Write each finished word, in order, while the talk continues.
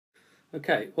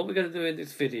Okay, what we're going to do in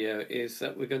this video is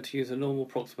that we're going to use a normal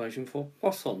approximation for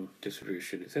Poisson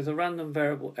distribution. It says a random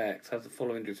variable x has the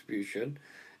following distribution.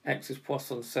 X is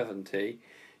Poisson 70.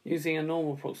 Using a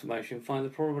normal approximation, find the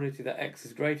probability that x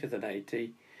is greater than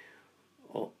 80,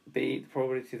 or b, the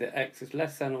probability that x is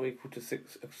less than or equal to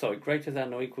greater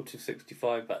than or equal to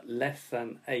 65 but less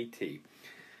than 80.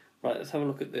 Right, let's have a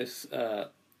look at this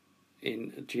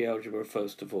in Geogebra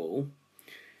first of all.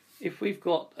 If we've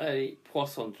got a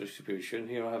Poisson distribution,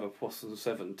 here I have a Poisson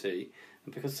 70,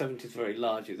 and because 70 is very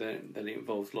large, then it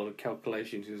involves a lot of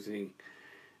calculations using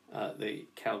the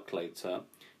calculator.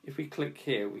 If we click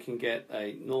here, we can get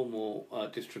a normal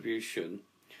distribution.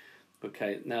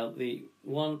 Okay, now the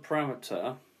one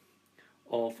parameter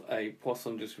of a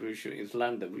Poisson distribution is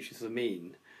lambda, which is the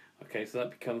mean. Okay, so that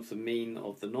becomes the mean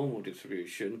of the normal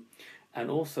distribution. And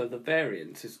also the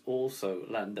variance is also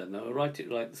lambda. Now I write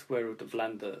it like the square root of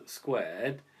lambda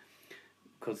squared,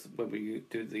 because when we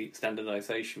do the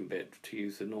standardization bit to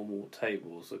use the normal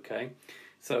tables, okay?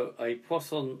 So a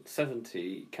Poisson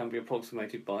 70 can be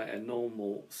approximated by a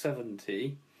normal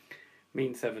 70,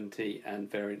 mean 70, and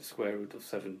variance square root of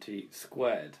 70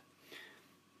 squared.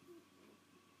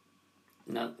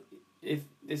 Now, if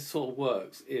this sort of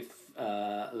works, if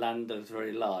lambda is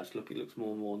very large, look, it looks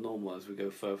more and more normal as we go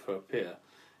further up here,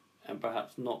 and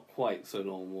perhaps not quite so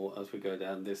normal as we go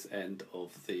down this end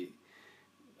of the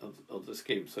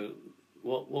scheme. So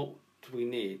what we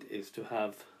need is to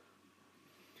have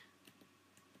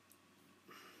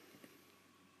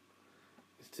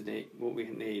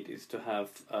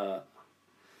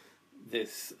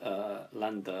this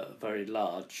lambda very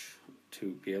large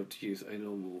to be able to use a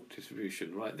normal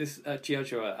distribution. Right, this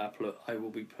Geogebra applet I will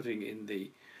be putting in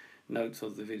the notes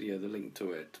of the video, the link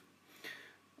to it.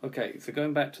 Okay, so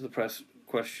going back to the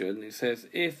question, it says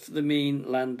if the mean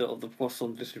lambda of the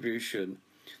Poisson distribution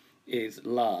is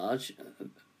large,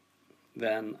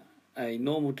 then a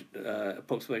normal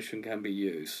approximation can be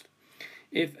used.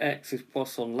 If x is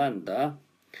Poisson lambda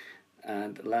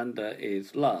and lambda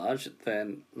is large,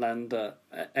 then lambda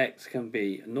x can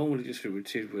be normally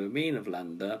distributed with a mean of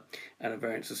lambda and a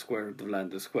variance of square root of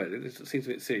lambda squared. It seems a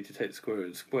bit silly to take the square root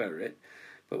and square it,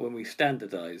 but when we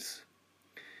standardize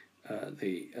for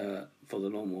the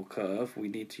normal curve, we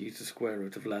need to use the square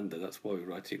root of lambda. That's why we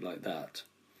write it like that.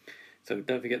 So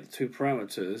don't forget the two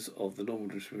parameters of the normal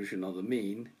distribution are the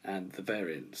mean and the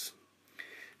variance.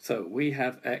 So we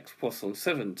have x Poisson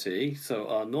 70, so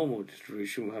our normal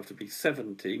distribution will have to be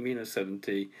 70, mean of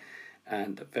 70,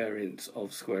 and variance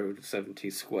of square root of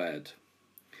 70 squared.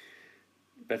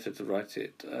 Better to write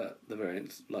it, the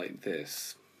variance, like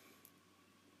this.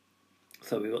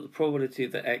 So we've got the probability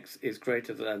that x is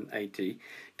greater than 80.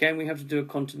 Again, we have to do a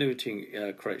continuity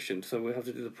correction, so we have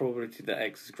to do the probability that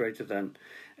x is greater than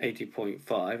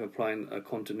 80.5, applying a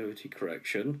continuity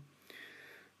correction.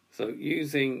 So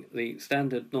using the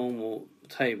standard normal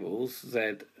tables,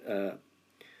 z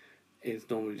is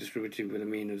normally distributed with a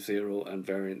mean of 0 and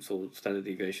variance or standard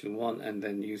deviation of 1, and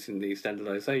then using the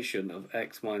standardization of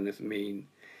x minus mean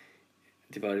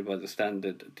divided by the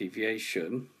standard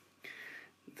deviation,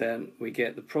 then we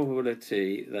get the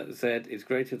probability that z is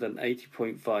greater than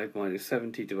 80.5 minus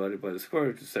 70 divided by the square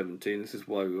root of 70, and this is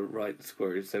why we will write the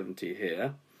square root of 70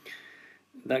 here.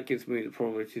 That gives me the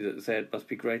probability that z must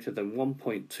be greater than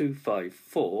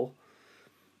 1.254.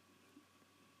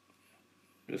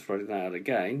 Just writing that out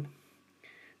again.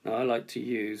 Now I like to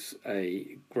use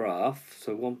a graph,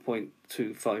 so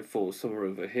 1.254 somewhere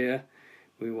over here.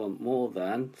 We want more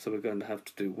than, so we're going to have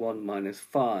to do 1 minus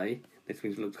phi. This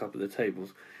means look up at the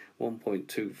tables,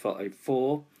 1.254.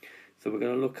 So we're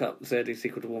going to look up z is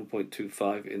equal to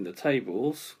 1.25 in the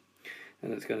tables,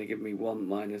 and it's going to give me 1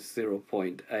 minus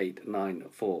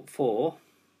 0.8944,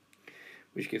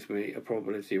 which gives me a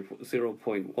probability of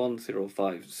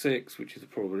 0.1056, which is a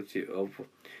probability of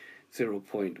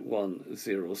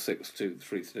 0.1062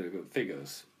 three significant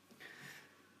figures.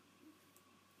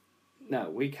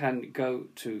 Now we can go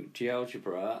to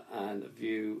Geogebra and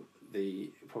view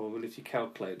the probability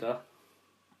calculator.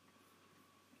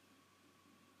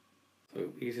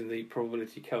 So using the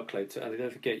probability calculator, and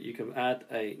don't forget you can add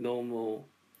a normal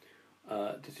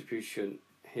distribution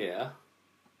here.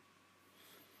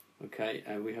 Okay,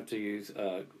 and we have to use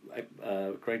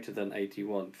greater than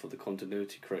 81 for the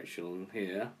continuity correction on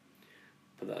here,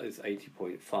 but that is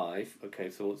 80.5. Okay,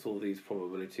 so what's all these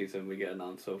probabilities, and we get an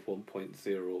answer of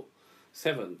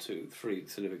 1.0723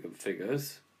 significant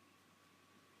figures.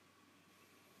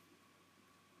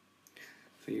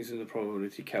 So using the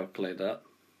probability calculator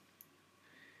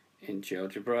in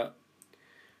Geogebra,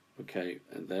 okay,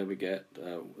 and there we get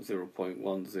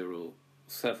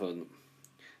 0.107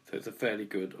 So it's a fairly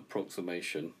good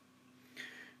approximation.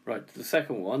 Right, the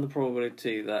second one, the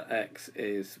probability that x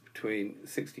is between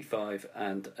 65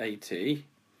 and 80.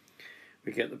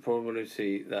 We get the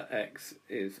probability that x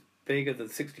is bigger than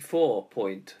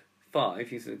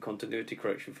 64.5 using the continuity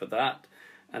correction for that,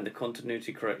 and the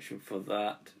continuity correction for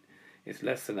that is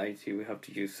less than 80. We have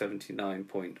to use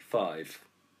 79.5.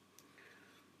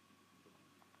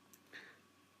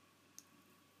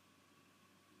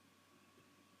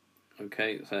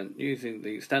 Okay, so using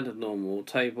the standard normal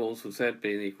tables, with z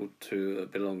being equal to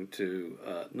belong to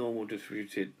normal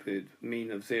distributed with mean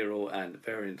of 0 and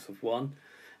variance of 1,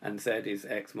 and z is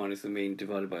x minus the mean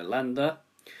divided by lambda,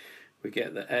 we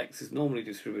get that x is normally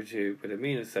distributed with a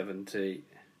mean of 70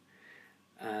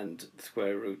 and the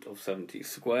square root of 70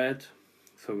 squared.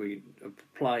 So we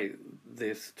apply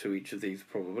this to each of these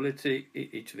probabilities. We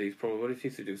do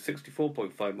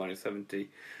 64.5 minus 70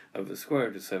 over the square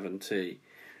root of 70.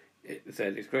 Z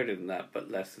is greater than that,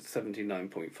 but less than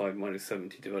 79.5 minus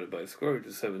 70 divided by the square root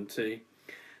of 70.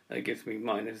 That gives me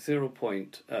minus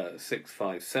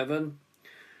 0.657.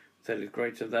 Z is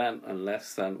greater than and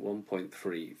less than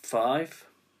 1.35.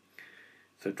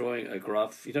 So drawing a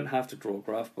graph, you don't have to draw a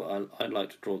graph, but I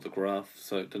like to draw the graph,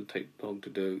 so it doesn't take long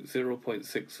to do.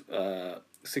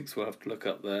 0.6 we'll have to look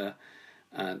up there,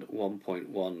 and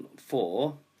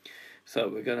 1.14. So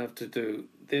we're going to have to do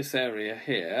this area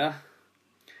here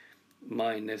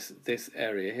minus this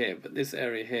area here, but this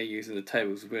area here using the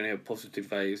tables, we only have positive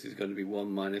values, is going to be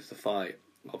 1 minus the phi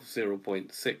of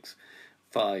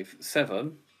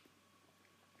 0.657.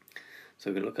 So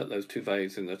we're going to look at those two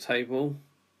values in the table,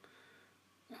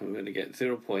 and we're going to get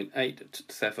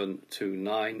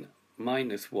 0.8729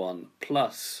 minus 1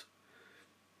 plus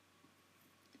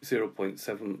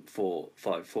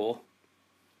 0.7454.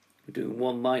 We're doing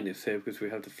 1 minus here because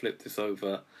we have to flip this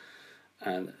over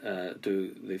and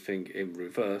do the thing in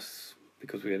reverse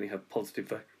because we only have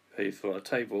positive values for our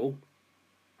table.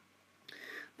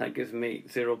 That gives me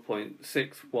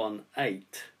 0.618,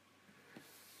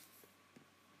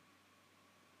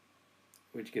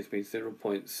 which gives me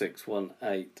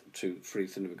 0.618 to three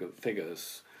significant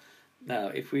figures. Now,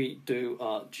 if we do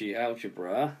our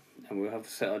Geogebra, and we'll have to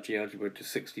set our Geogebra to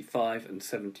 65 and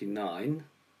 79.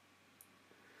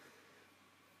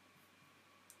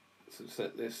 So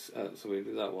set this, so we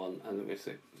do that one, and then we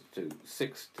set to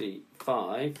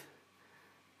 65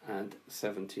 and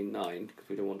 79 because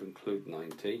we don't want to include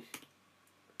 90.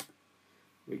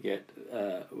 We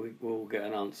will get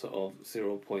an answer of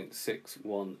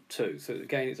 0.612. So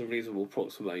again, it's a reasonable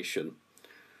approximation.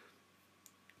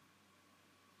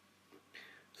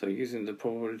 So using the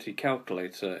probability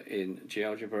calculator in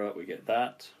Geogebra, we get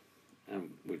that,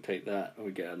 and we take that, and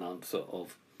we get an answer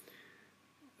of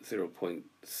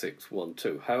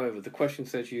 0.612. However, the question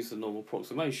says use the normal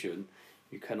approximation.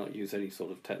 You cannot use any sort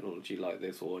of technology like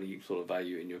this or any sort of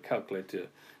value in your calculator.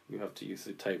 You have to use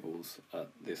the tables at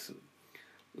this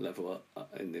level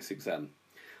in this exam.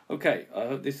 Okay, I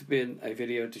hope this has been a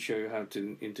video to show you how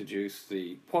to introduce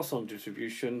the Poisson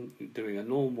distribution, doing a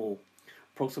normal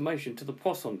approximation to the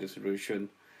Poisson distribution.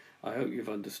 I hope you've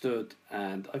understood,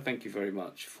 and I thank you very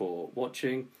much for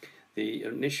watching. The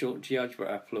initial Geogebra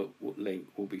app link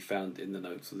will be found in the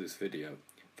notes of this video.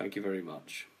 Thank you very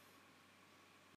much.